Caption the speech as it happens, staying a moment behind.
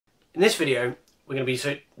In this video, we're going to be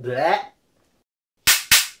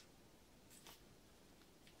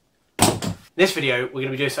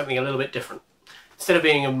doing something a little bit different. Instead of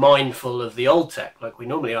being mindful of the old tech like we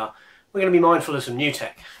normally are, we're going to be mindful of some new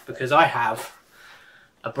tech, because I have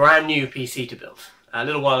a brand new PC to build. A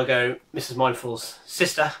little while ago, Mrs. Mindful's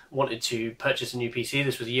sister wanted to purchase a new PC.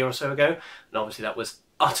 This was a year or so ago, and obviously that was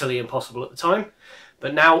utterly impossible at the time.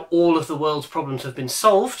 But now all of the world's problems have been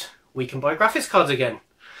solved, we can buy graphics cards again.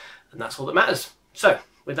 And that's all that matters. So,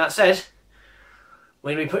 with that said,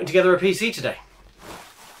 we're going to be putting together a PC today.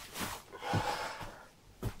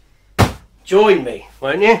 Join me,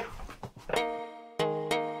 won't you?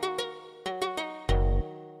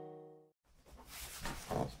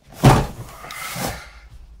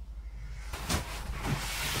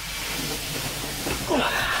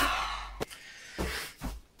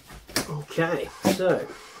 Okay, so let's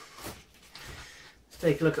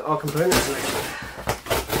take a look at our component selection.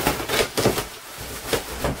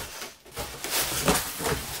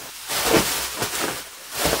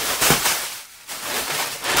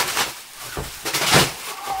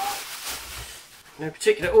 In no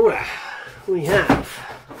particular order, we have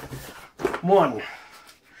one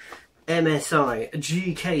MSI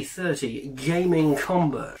GK30 gaming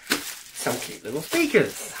combo, some cute little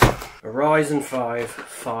speakers, a Ryzen 5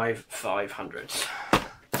 5500s,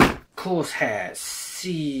 Corsair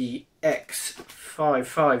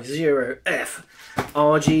CX550F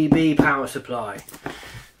RGB power supply,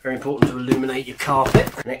 very important to illuminate your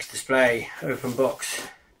carpet. Next display, open box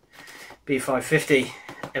B550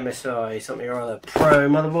 MSI something or other Pro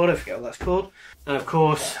motherboard, I forget what that's called, and of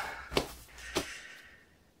course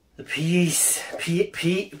the piece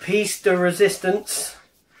de resistance,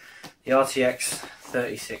 the RTX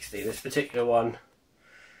 3060, this particular one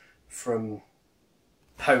from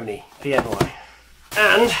Pony, PNY.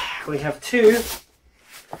 And we have two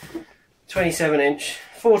 27-inch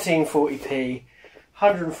 1440p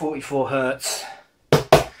 144Hz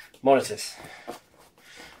monitors.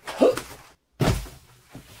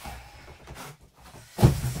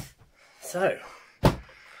 So,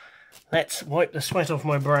 let's wipe the sweat off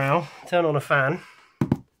my brow, turn on a fan,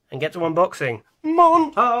 and get to unboxing.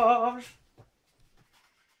 Montage!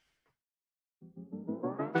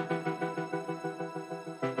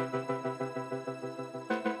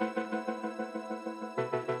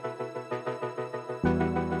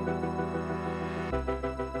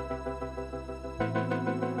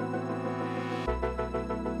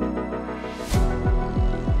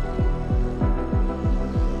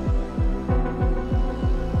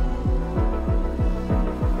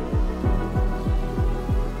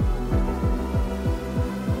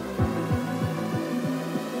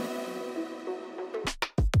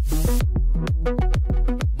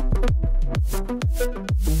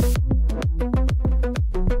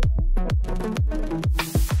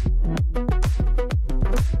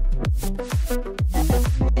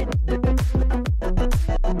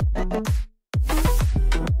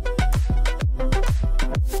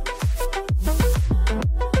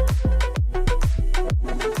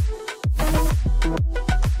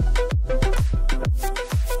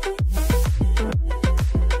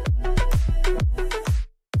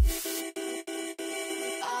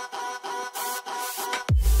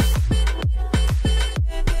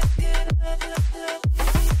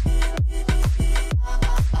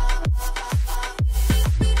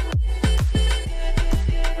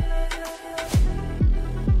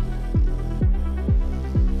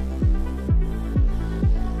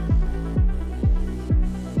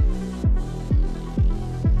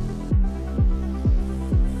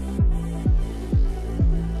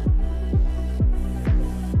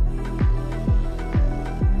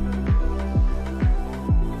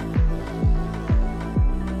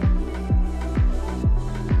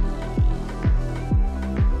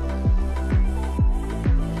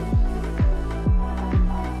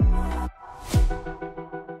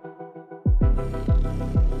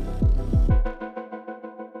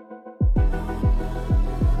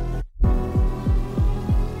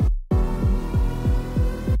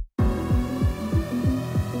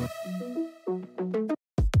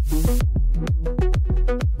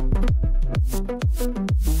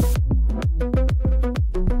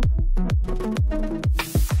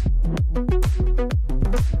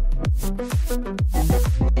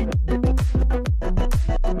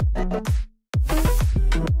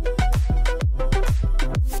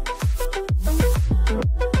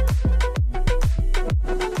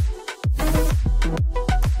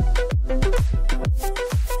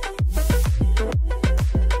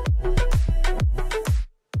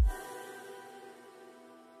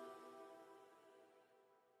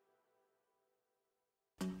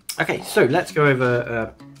 Okay, so let's go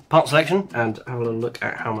over part selection and have a little look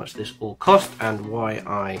at how much this all cost and why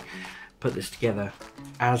I put this together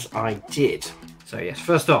as I did. So yes,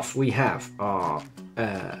 first off we have our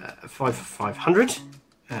 5500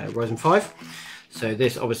 Ryzen 5. So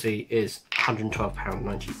this obviously is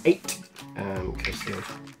 £112.98 courtesy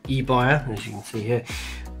of eBuyer, as you can see here,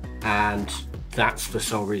 and that's the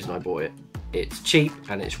sole reason I bought it. It's cheap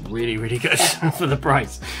and it's really, really good for the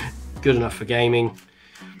price. Good enough for gaming,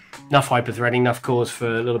 enough hyper-threading, enough cores for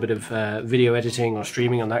a little bit of video editing or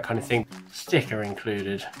streaming and that kind of thing. Sticker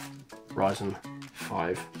included, Ryzen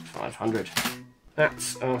 5 500.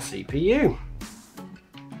 That's our CPU.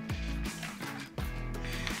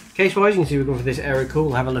 Case-wise, you can see we've gone for this aero cool.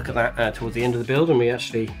 We'll have a look at that towards the end of the build, and we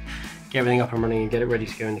actually get everything up and running and get it ready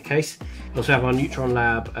to go in the case. We also have our Neutron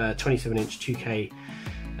Lab 27-inch 2K,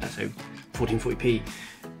 so 1440p,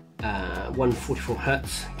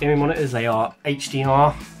 144Hz gaming monitors. They are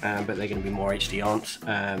HDR, but they're going to be more HD aren't.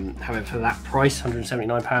 However, for that price,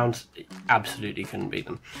 £179, absolutely couldn't beat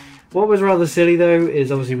them. What was rather silly though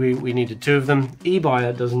is obviously we needed 2 of them.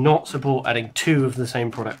 eBuyer does not support adding 2 of the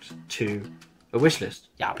same product to a wish list.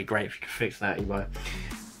 Yeah, it'd be great if you could fix that, eBuyer.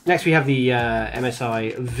 Next we have the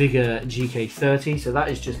MSI Vigor GK30. So that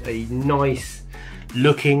is just a nice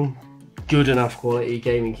looking, good enough quality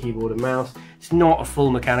gaming keyboard and mouse. It's not a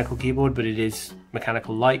full mechanical keyboard, but it is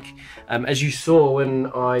mechanical-like. As you saw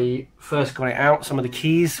when I first got it out, some of the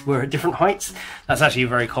keys were at different heights. That's actually a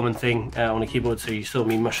very common thing on a keyboard, so you saw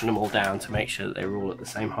me mushing them all down to make sure that they were all at the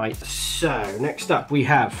same height. So next up we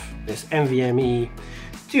have this nvme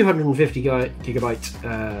 250 gigabyte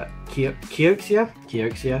kioxia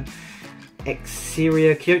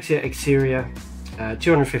exceria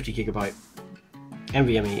 250 gigabyte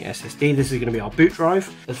NVMe SSD. This is going to be our boot drive.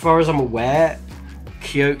 As far as I'm aware,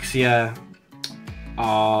 Kioxia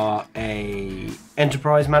are a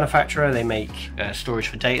enterprise manufacturer. They make storage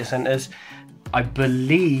for data centers. I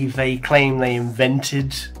believe they claim they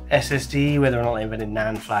invented SSD. Whether or not they invented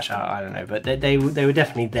NAND flash, I don't know, but they were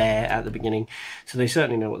definitely there at the beginning, so they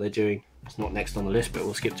certainly know what they're doing. It's not next on the list, but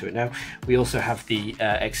we'll skip to it now. We also have the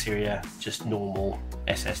exceria, just normal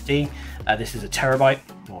SSD. This is a terabyte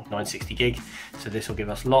or 960 gig, so this will give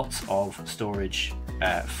us lots of storage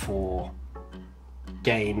for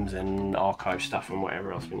games and archive stuff and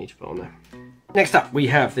whatever else we need to put on there. Next up we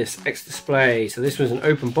have this X display. So this was an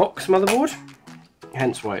open box motherboard,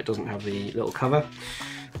 hence why it doesn't have the little cover,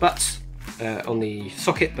 but on the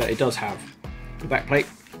socket, but it does have the back plate,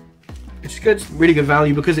 which is good. Really good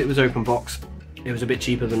value because it was open box. It was a bit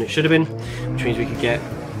cheaper than it should have been, which means we could get,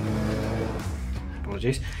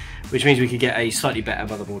 apologies, which means we could get a slightly better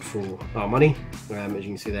motherboard for our money. As you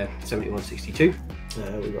can see there, 7162.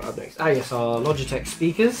 We've got up next, yes, our Logitech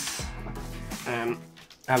speakers. I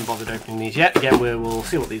haven't bothered opening these yet. Again, we'll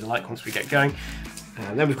see what these are like once we get going.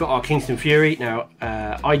 Then we've got our Kingston Fury. Now,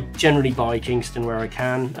 I generally buy Kingston where I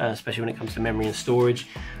can, especially when it comes to memory and storage.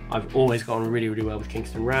 I've always gone really, really well with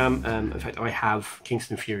Kingston RAM. In fact, I have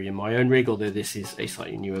Kingston Fury in my own rig, although this is a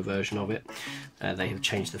slightly newer version of it. They have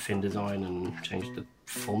changed the fin design and changed the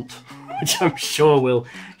font, which I'm sure will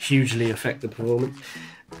hugely affect the performance.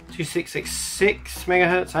 2666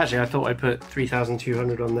 megahertz. Actually, I thought I put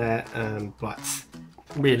 3200 on there, but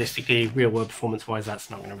realistically, real world performance wise, that's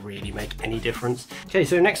not going to really make any difference. Okay,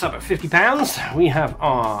 so next up at £50 we have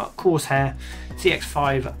our Corsair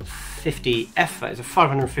CX550F. That is a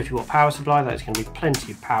 550 watt power supply. That is going to be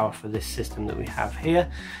plenty of power for this system that we have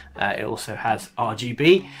here. It also has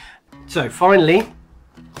RGB. So finally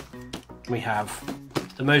we have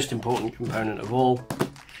the most important component of all,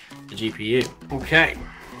 the GPU. Okay,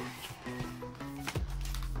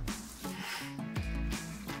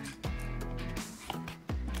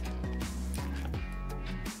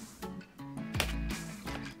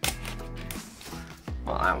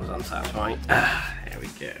 well, that was unsatisfying. There we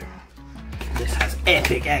go. This has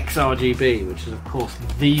epic XRGB, which is of course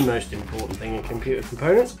the most important thing in computer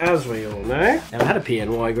components, as we all know. Never had a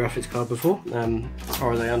PNY graphics card before. As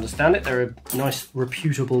far as I understand it, they're a nice,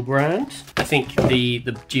 reputable brand. I think the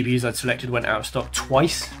GPUs I'd selected went out of stock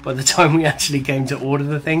twice by the time we actually came to order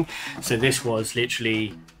the thing. So this was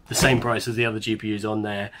literally the same price as the other GPUs on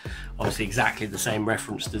there. Obviously exactly the same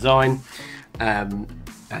reference design. And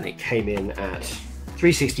it came in at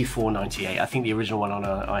 $364.98. I think the original one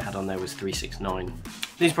I had on there was $369.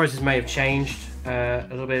 These prices may have changed a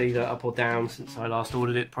little bit, either up or down since I last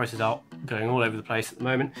ordered it. Prices are going all over the place at the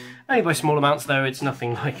moment. Only by small amounts though, it's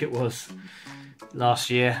nothing like it was last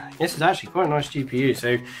year. This is actually quite a nice GPU.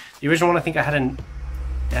 So the original one I think I had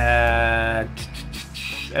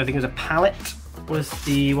I think it was a palette, was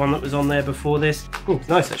the one that was on there before this. Oh, it's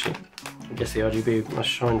nice actually. I guess the RGB must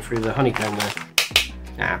shine through the honeycomb there.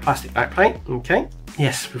 Ah, plastic backplate, okay.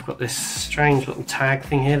 Yes, we've got this strange little tag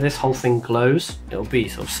thing here. This whole thing glows. It'll be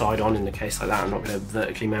sort of side on in the case like that. I'm not going to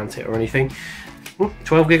vertically mount it or anything.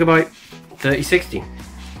 12GB, 3060.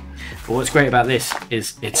 But what's great about this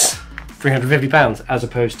is it's £350 as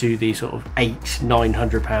opposed to the sort of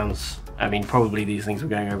 £800–900. I mean, probably these things were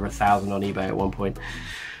going over 1,000 on eBay at one point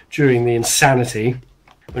during the insanity.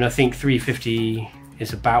 When I think 350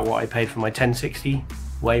 is about what I paid for my 1060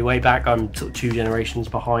 way back. I'm sort of 2 generations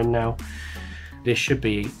behind now. This should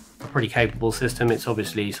be a pretty capable system. It's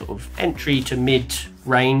obviously sort of entry to mid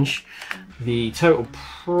range. The total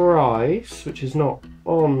price, which is not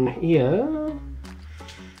on here.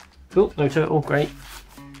 Cool, no total, great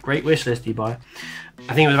wish list, you buy.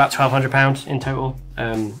 I think it was about £1,200 in total.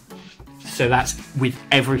 So that's with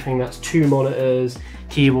everything. That's 2 monitors,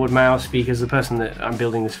 keyboard, mouse, speakers. The person that I'm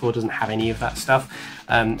building this for doesn't have any of that stuff.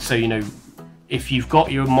 So, you know, if you've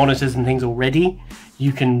got your monitors and things already,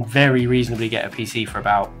 you can very reasonably get a PC for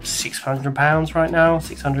about £600 right now,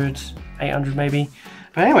 600, 800 maybe.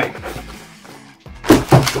 But anyway.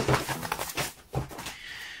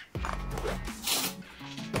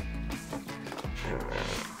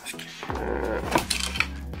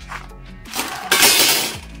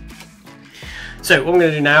 So what I'm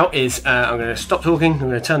going to do now is I'm going to stop talking, I'm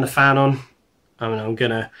going to turn the fan on, and I'm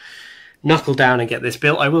going to knuckle down and get this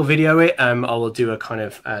built. I will video it. I will do a kind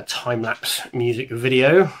of time-lapse music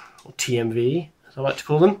video, or TMV as I like to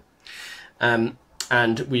call them,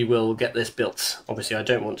 and we will get this built. Obviously I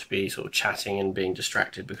don't want to be sort of chatting and being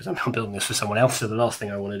distracted because I'm not building this for someone else, so the last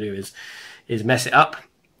thing I want to do is mess it up.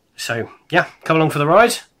 So yeah, come along for the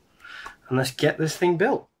ride and let's get this thing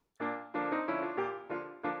built.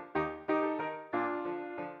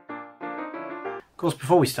 Of course,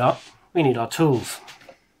 before we start, we need our tools.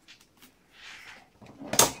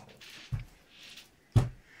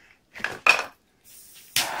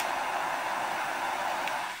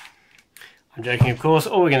 I'm joking, of course.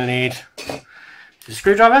 All we're going to need is a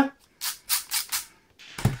screwdriver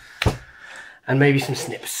and maybe some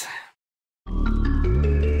snips.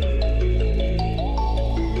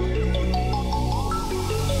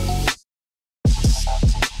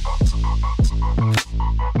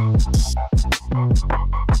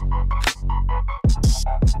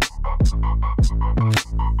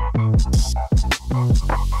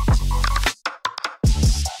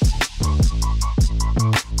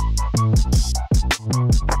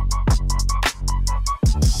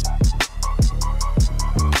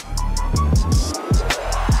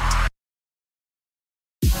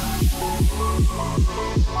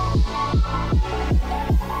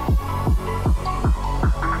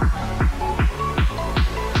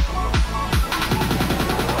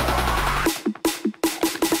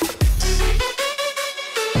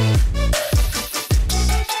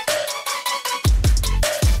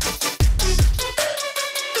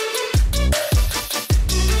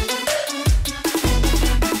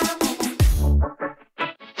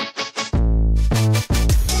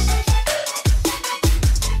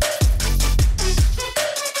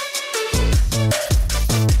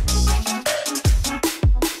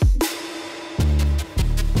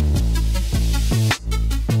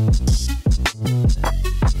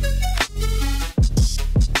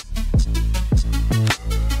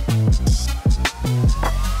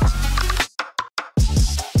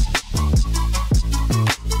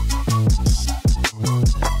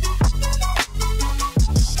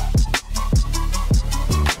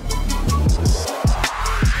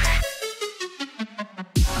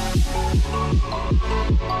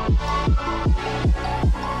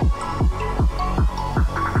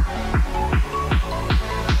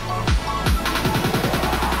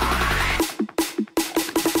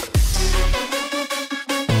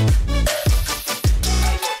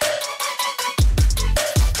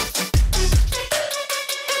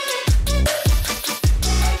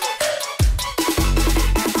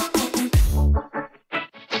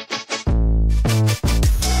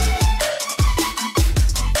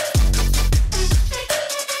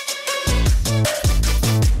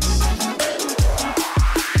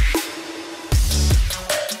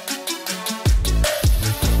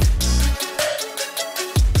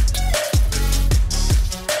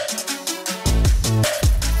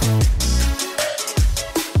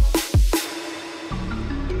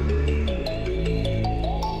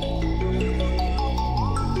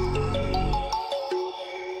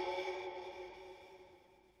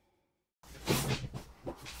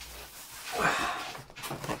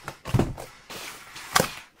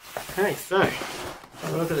 Okay, so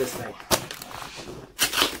have a look at this thing.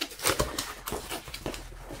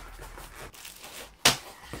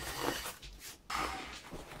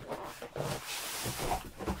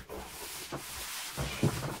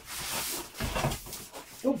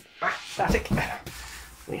 static.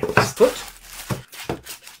 We have this foot.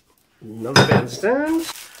 Another bit of the stand.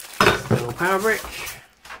 Little power brick.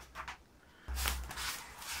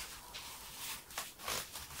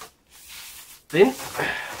 Then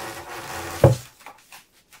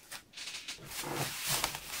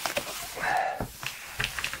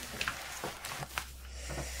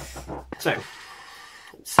so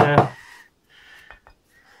it's a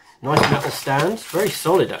nice metal stand, very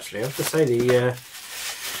solid actually. I have to say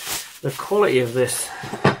the quality of this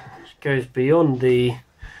goes beyond the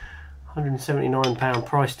 £179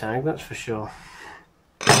 price tag, that's for sure.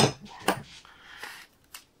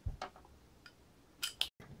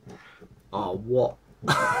 Oh, what?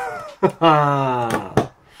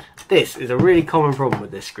 This is a really common problem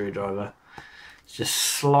with this screwdriver. It's just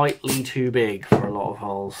slightly too big for a lot of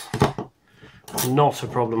holes. Not a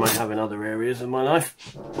problem I have in other areas of my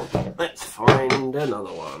life. Let's find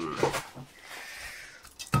another one.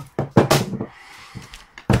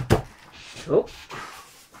 Cool.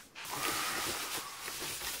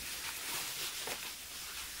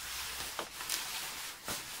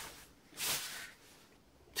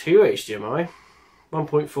 Two HDMI,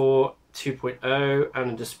 1.4, 2.0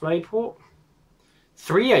 and a display port.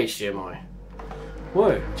 3 HDMI.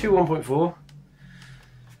 Whoa, two 1.4.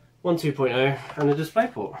 One 2.0 and a display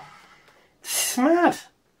port. This is mad.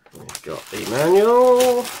 We've got the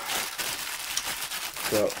manual.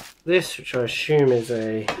 Got this, which I assume is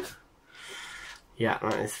a, yeah,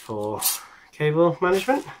 that is for cable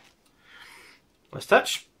management. Nice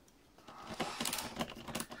touch.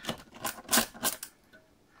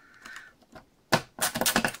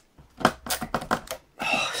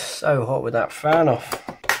 Oh, so hot with that fan off.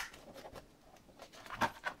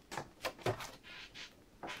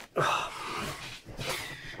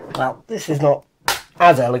 Well, this is not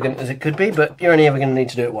as elegant as it could be, but you're only ever going to need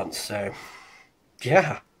to do it once, so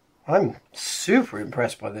yeah, I'm super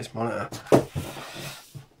impressed by this monitor.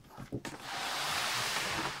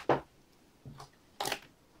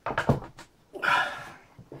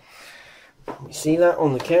 Can you see that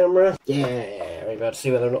on the camera? Yeah, we're about to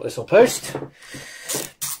see whether or not this will post.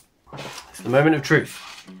 It's the moment of truth.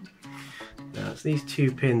 Now it's these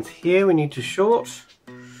two pins here we need to short.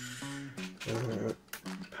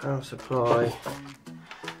 Power supply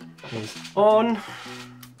is on.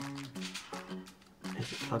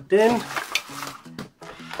 Is it plugged in?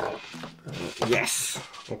 Yes.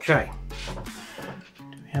 Okay.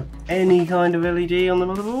 Do we have any kind of LED on the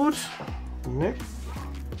motherboard? No.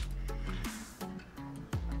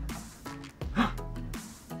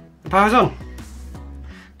 The power's on.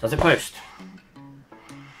 Does it post?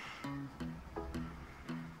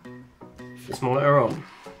 Is this monitor on?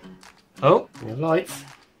 Oh, we have lights.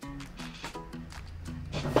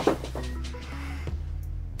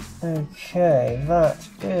 Okay, that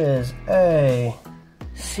is a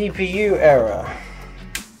CPU error.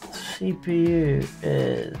 CPU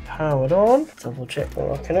is powered on. Double check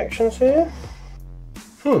all our connections here.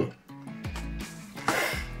 I'm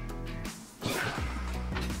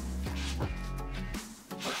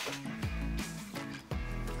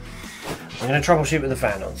going to troubleshoot with the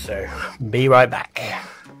fan on, so be right back.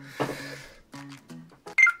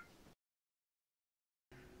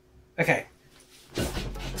 Okay.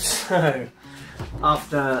 So,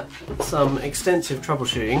 after some extensive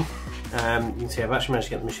troubleshooting, you can see I've actually managed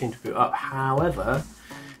to get the machine to boot up. However,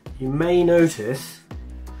 you may notice,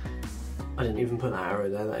 I didn't even put that arrow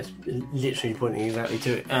there, that is literally pointing exactly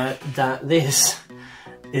to it, that this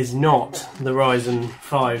is not the Ryzen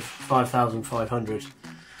 5 5500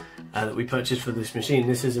 that we purchased for this machine.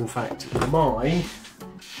 This is in fact my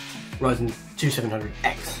Ryzen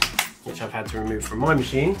 2700X, which I've had to remove from my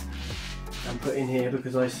machine and put in here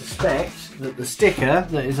because I suspect that the sticker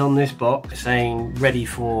that is on this box saying ready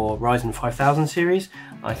for Ryzen 5000 series,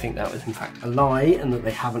 I think that was in fact a lie and that they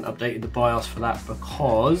haven't updated the BIOS for that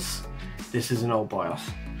because this is an old BIOS.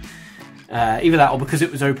 Either that or because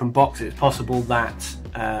it was open box, it's possible that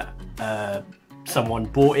someone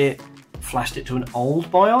bought it, flashed it to an old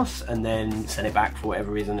BIOS and then sent it back for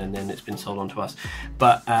whatever reason and then it's been sold on to us.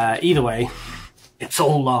 But either way, it's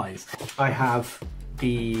all lies. I have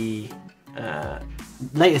the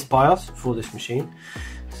latest BIOS for this machine,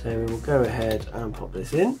 so we'll go ahead and pop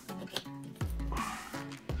this in,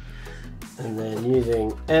 and then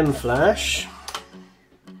using M-Flash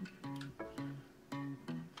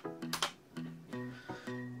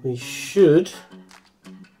we should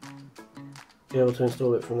be able to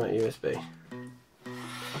install it from that USB.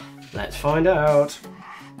 Let's find out.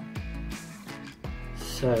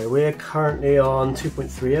 So we're currently on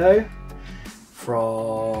 2.30,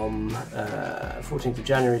 from 14th of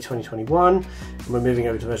January 2021, and we're moving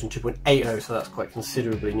over to version 2.80, so that's quite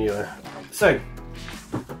considerably newer. So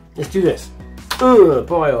let's do this.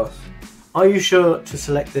 BIOS. Are you sure to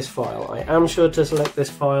select this file? I am sure to select this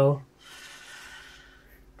file.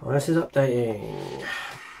 BIOS is updating.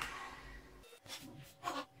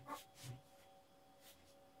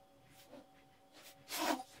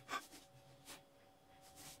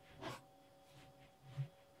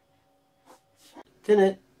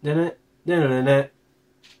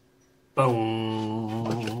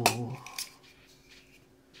 Boom.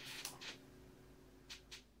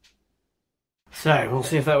 So we'll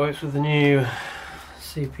see if that works with the new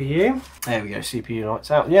CPU. There we go, CPU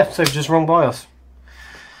lights out. Yeah, so just wrong BIOS.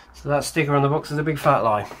 So that sticker on the box is a big fat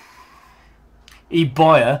lie.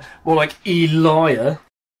 E-buyer, more like E-liar.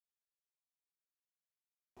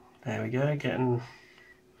 There we go, getting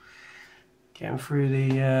through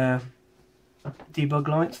the debug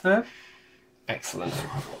lights there. Excellent.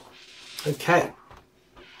 Okay.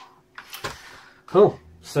 Cool.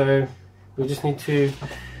 So we just need to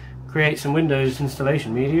create some Windows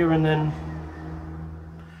installation media and then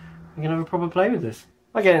we can have a proper play with this.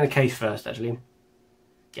 I'll get it in the case first actually.